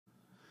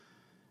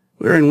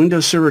We're in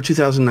Windows Server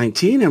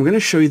 2019, and I'm going to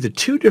show you the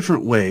two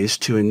different ways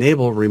to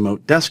enable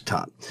remote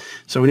desktop.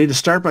 So we need to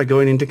start by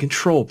going into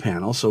Control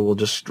Panel. So we'll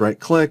just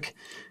right-click,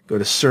 go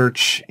to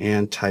Search,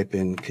 and type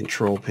in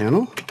Control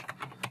Panel.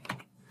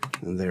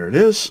 And there it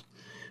is.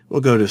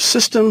 We'll go to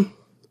System,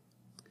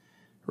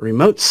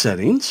 Remote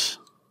Settings,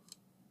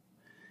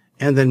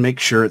 and then make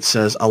sure it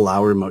says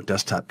Allow Remote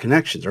Desktop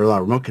Connections, or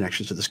Allow Remote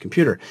Connections to this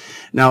computer.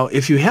 Now,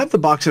 if you have the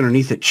box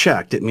underneath it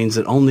checked, it means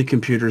that only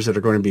computers that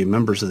are going to be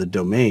members of the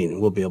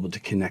domain will be able to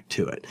connect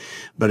to it.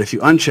 But if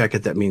you uncheck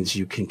it, that means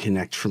you can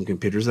connect from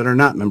computers that are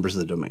not members of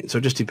the domain. So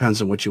it just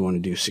depends on what you want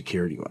to do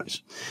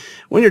security-wise.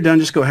 When you're done,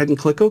 just go ahead and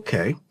click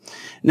OK.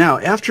 Now,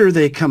 after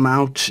they come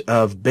out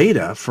of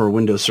beta for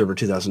Windows Server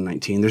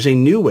 2019, there's a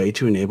new way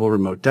to enable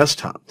remote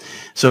desktop.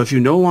 So if you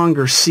no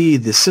longer see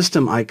the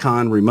system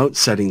icon remote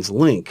settings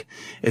link,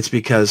 it's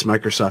because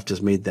Microsoft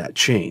has made that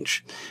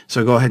change.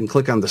 So go ahead and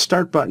click on the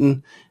Start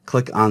button,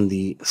 click on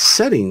the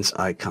Settings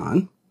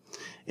icon,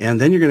 and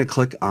then you're going to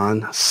click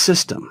on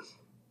System.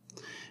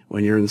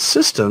 When you're in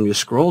System, you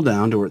scroll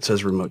down to where it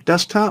says Remote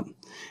Desktop,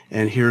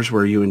 and here's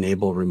where you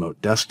enable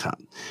remote desktop.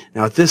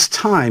 Now at this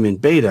time in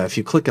beta, if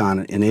you click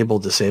on Enable,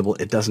 Disable,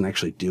 it doesn't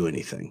actually do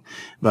anything.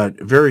 But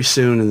very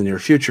soon in the near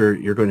future,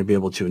 you're going to be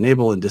able to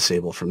enable and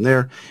disable from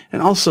there,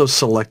 and also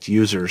select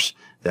users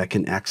that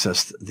can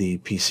access the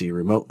PC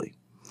remotely.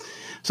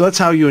 So that's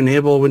how you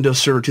enable Windows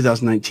Server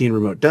 2019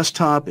 Remote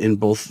Desktop in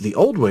both the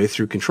old way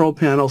through Control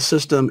Panel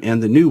System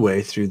and the new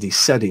way through the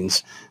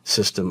Settings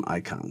System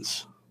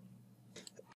icons.